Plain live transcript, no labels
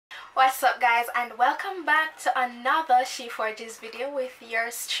What's up guys, and welcome back to another She Forges video with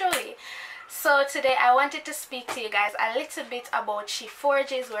yours truly. So today I wanted to speak to you guys a little bit about She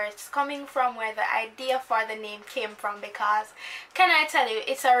Forges, where it's coming from, where the idea for the name came from, because can I tell you,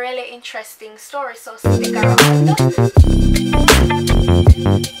 it's a really interesting story, so stick around.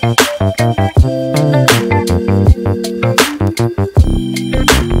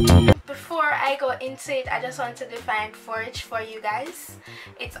 Before I go into it, I just want to define forge for you guys.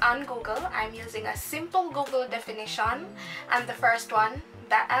 It's on Google. I'm using a simple Google definition, and the first one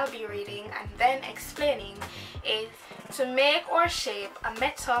that I'll be reading and then explaining is to make or shape a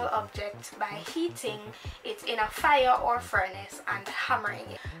metal object by heating it in a fire or furnace and hammering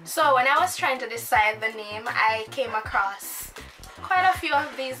it. So when I was trying to decide the name, I came across quite a few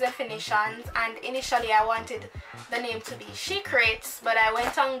of these definitions, and initially I wanted the name to be She Creates, but I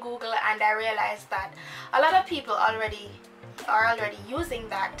went on Google and I realized that a lot of people are already using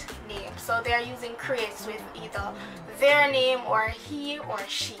that name, so they're using creates with either their name or he or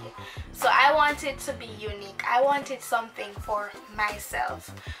she. So I wanted to be unique. I wanted something for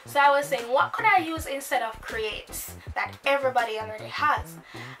myself. So I was saying, what could I use instead of creates that everybody already has?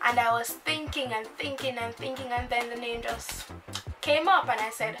 And I was thinking and thinking and thinking, and then the name just came up, and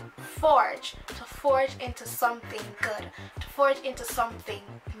I said forge, to forge into something good, to forge into something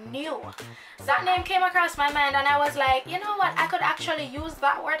new. That name came across my mind, and I was like, you know what, I could actually use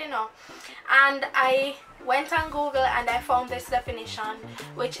that word, and I went on Google and I found this definition,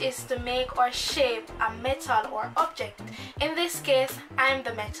 which is to make or shape a metal or object. In this case, I'm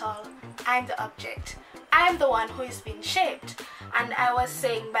the metal, I'm the object, I'm the one who is being shaped. And I was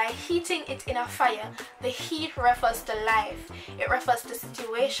saying, by heating it in a fire, the heat refers to life, it refers to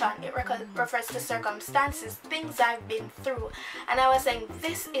situation, it refers to circumstances, things I've been through. And I was saying,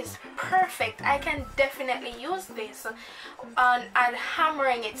 this is perfect, I can definitely use this on and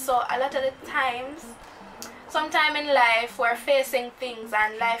hammering it. So a lot of the times, sometime in life, we're facing things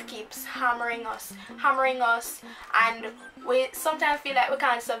and life keeps hammering us, and we sometimes feel like we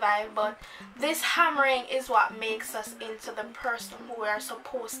can't survive, but this hammering is what makes us into the person who we are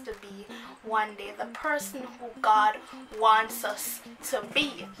supposed to be one day, the person who God wants us to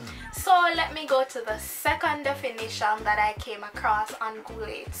be. So let me go to the second definition that I came across on Google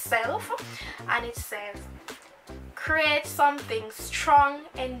itself, and it says create something strong,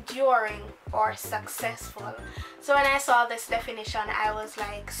 enduring, or successful. So when I saw this definition, I was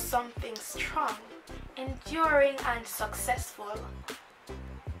like, something strong, enduring, and successful,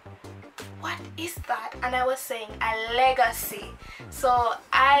 what is that? And I was saying a legacy. So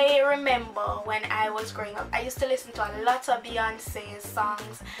I remember when I was growing up, I used to listen to a lot of Beyonce's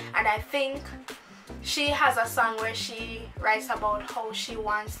songs, and I think she has a song where she writes about how she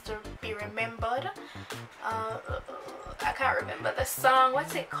wants to be remembered. I can't remember the song.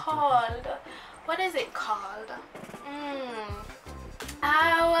 What's it called? What is it called?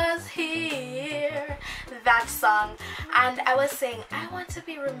 I was here, that song. And I was saying, I want to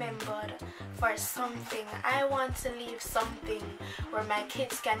be remembered for something. I want to leave something where my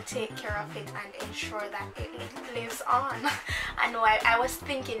kids can take care of it and ensure that it lives on. I know I was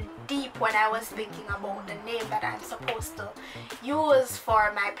thinking deep when I was thinking about the name that I'm supposed to use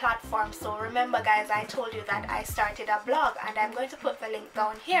for my platform. So remember guys, I told you that I started a blog, and I'm going to put the link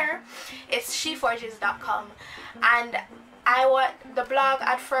down here. It's sheforges.com, and the blog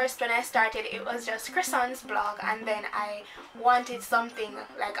at first when I started, it was just Chrison's blog, and then I wanted something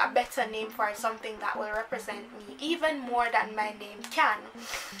like a better name for it, something that will represent me even more than my name can.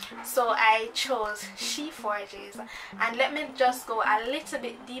 So I chose She Forges, and let me just go a little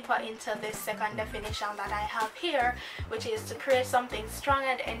bit deeper into this second definition that I have here, which is to create something strong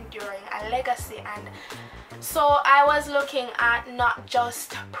and enduring, a legacy. And so I was looking at not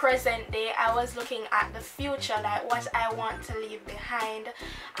just present day, I was looking at the future, like what I want to leave behind.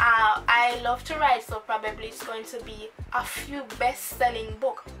 I love to write, so probably it's going to be a few best-selling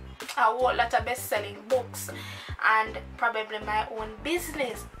books, a whole lot of best-selling books, and probably my own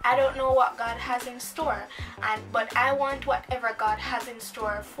business. I don't know what God has in store, but I want whatever God has in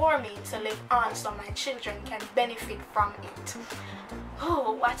store for me to live on, so my children can benefit from it.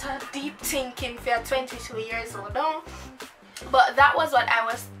 Oh, what a deep thinking for 22 years old, no? But that was what I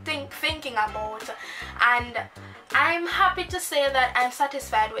was thinking about, and I'm happy to say that I'm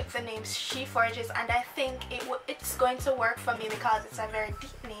satisfied with the name She Forges, and I think it's going to work for me because it's a very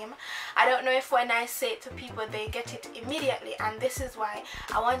deep name. I don't know if when I say it to people they get it immediately, and this is why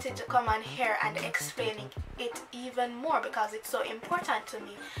I wanted to come on here and explain it even more because it's so important to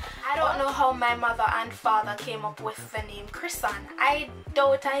me. I don't know how my mother and father came up with the name Chrisan. I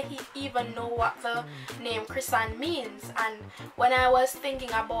doubt I even know what the name Chrisan means, and when I was thinking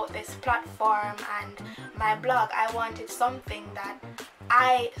about this platform and my blog, I wanted something that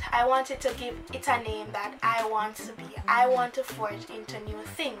I wanted to give it a name that I want to be. I want to forge into new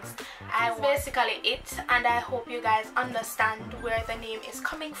things. That's basically it, and I hope you guys understand where the name is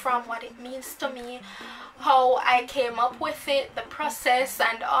coming from, what it means to me, how I came up with it, the process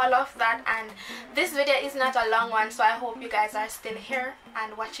and all of that. And this video is not a long one, so I hope you guys are still here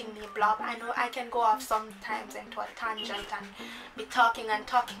and watching me blog. I know I can go off sometimes into a tangent and be talking and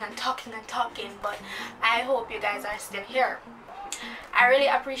talking and talking and talking, but I hope you guys are still here. I really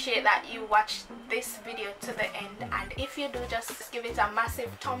appreciate that you watched this video to the end, and if you do, just give it a massive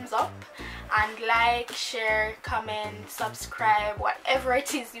thumbs up and like, share, comment, subscribe, whatever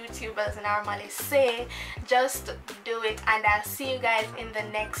it is YouTubers normally say. Just do it, and I'll see you guys in the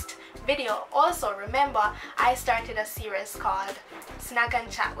next video. Also remember, I started a series called Snack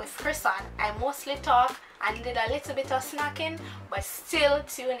and Chat with Chrisan. I mostly talk and did a little bit of snacking, but still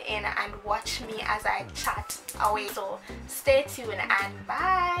tune in and watch me as I chat away. So stay tuned and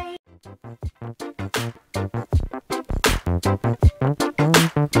bye.